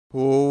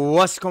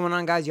What's going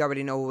on, guys? You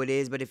already know who it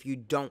is, but if you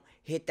don't,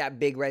 hit that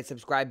big red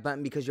subscribe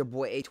button because your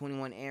boy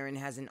A21 Aaron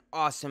has an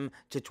awesome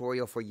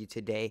tutorial for you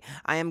today.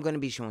 I am going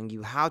to be showing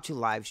you how to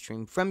live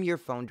stream from your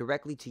phone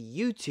directly to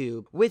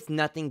YouTube with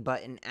nothing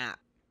but an app.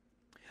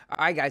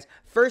 Alright guys,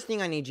 first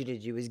thing I need you to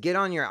do is get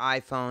on your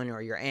iPhone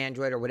or your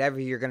Android or whatever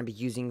you're going to be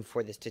using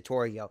for this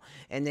tutorial.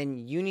 And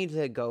then you need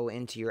to go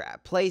into your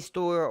Play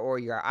Store or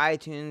your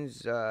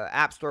iTunes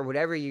App Store,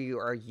 whatever you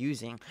are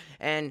using,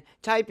 and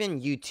type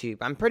in YouTube.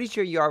 I'm pretty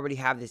sure you already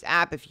have this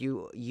app if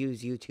you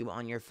use YouTube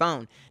on your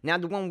phone. Now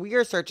the one we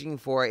are searching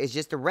for is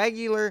just a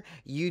regular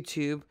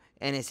YouTube,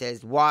 and it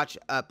says watch,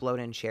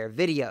 upload, and share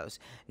videos.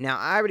 Now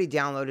I already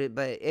downloaded it,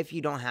 but if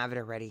you don't have it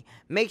already,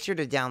 make sure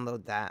to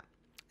download that.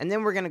 And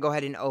then we're going to go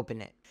ahead and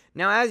open it.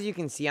 Now, as you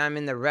can see, I'm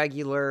in the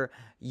regular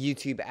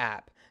YouTube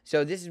app.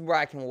 So this is where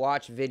I can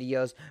watch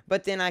videos,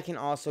 but then I can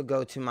also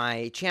go to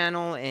my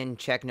channel and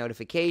check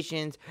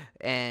notifications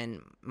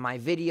and my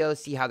videos,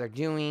 see how they're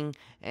doing,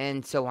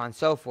 and so on and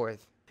so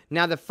forth.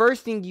 Now, the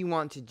first thing you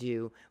want to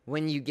do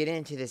when you get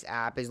into this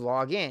app is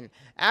log in.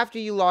 After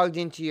you logged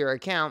into your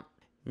account,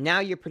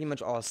 now you're pretty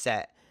much all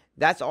set.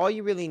 That's all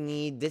you really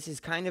need. This is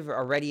kind of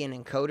already an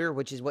encoder,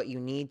 which is what you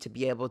need to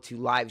be able to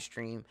live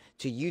stream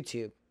to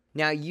YouTube.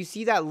 Now, you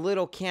see that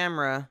little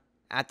camera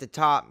at the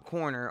top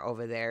corner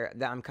over there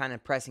that I'm kind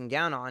of pressing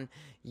down on.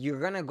 You're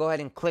going to go ahead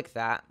and click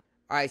that.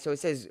 All right, so it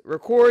says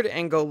record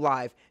and go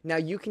live. Now,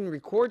 you can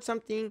record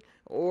something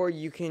or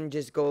you can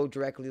just go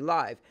directly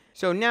live.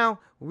 So now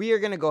we are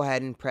going to go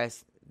ahead and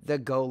press the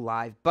go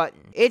live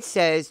button. It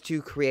says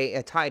to create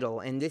a title,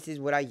 and this is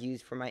what I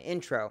use for my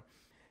intro.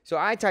 So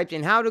I typed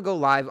in how to go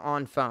live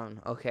on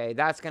phone. Okay,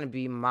 that's going to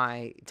be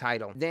my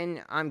title.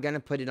 Then I'm going to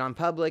put it on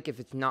public. If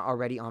it's not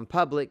already on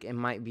public, it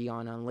might be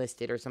on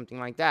unlisted or something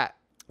like that.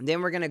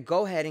 Then we're going to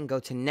go ahead and go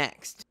to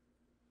next.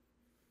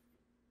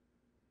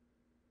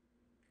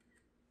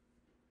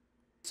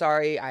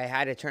 Sorry, I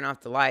had to turn off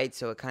the light,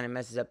 so it kind of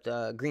messes up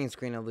the green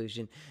screen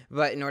illusion.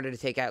 But in order to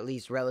take at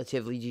least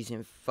relatively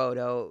decent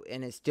photo,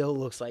 and it still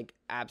looks like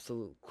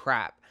absolute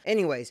crap.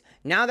 Anyways,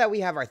 now that we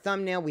have our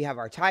thumbnail, we have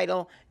our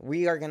title,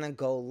 we are going to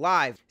go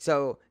live.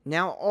 So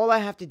now all I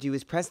have to do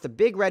is press the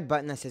big red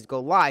button that says go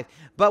live.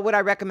 But what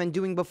I recommend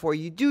doing before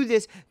you do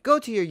this, go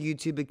to your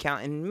YouTube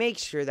account and make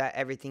sure that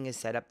everything is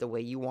set up the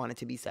way you want it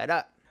to be set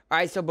up.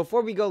 Alright, so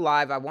before we go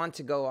live, I want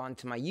to go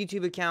onto my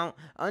YouTube account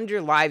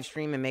under live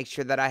stream and make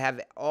sure that I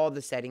have all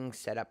the settings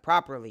set up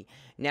properly.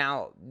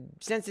 Now,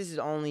 since this is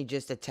only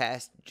just a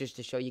test, just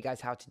to show you guys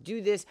how to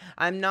do this,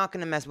 I'm not going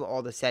to mess with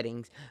all the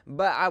settings,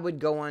 but I would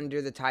go under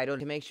the title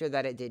to make sure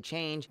that it did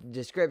change,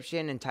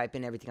 description, and type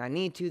in everything I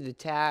need to, the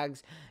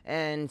tags,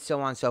 and so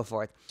on and so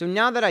forth. So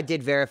now that I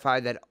did verify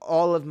that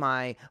all of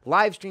my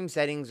live stream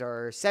settings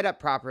are set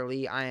up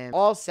properly, I am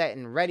all set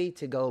and ready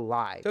to go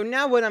live. So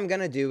now what I'm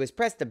going to do is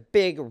press the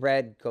big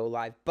red go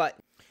live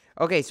button.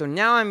 Okay, so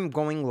now I'm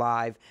going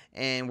live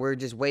and we're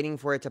just waiting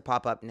for it to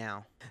pop up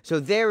now. So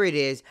there it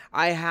is.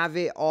 I have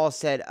it all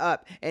set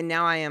up and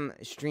now I am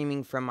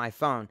streaming from my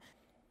phone.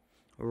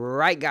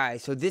 Right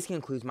guys, so this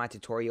concludes my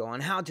tutorial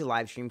on how to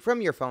live stream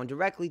from your phone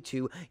directly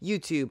to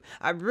YouTube.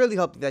 I really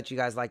hope that you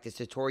guys liked this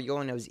tutorial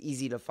and it was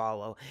easy to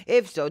follow.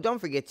 If so, don't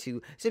forget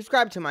to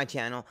subscribe to my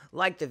channel,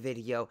 like the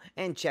video,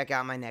 and check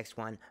out my next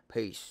one.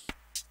 Peace.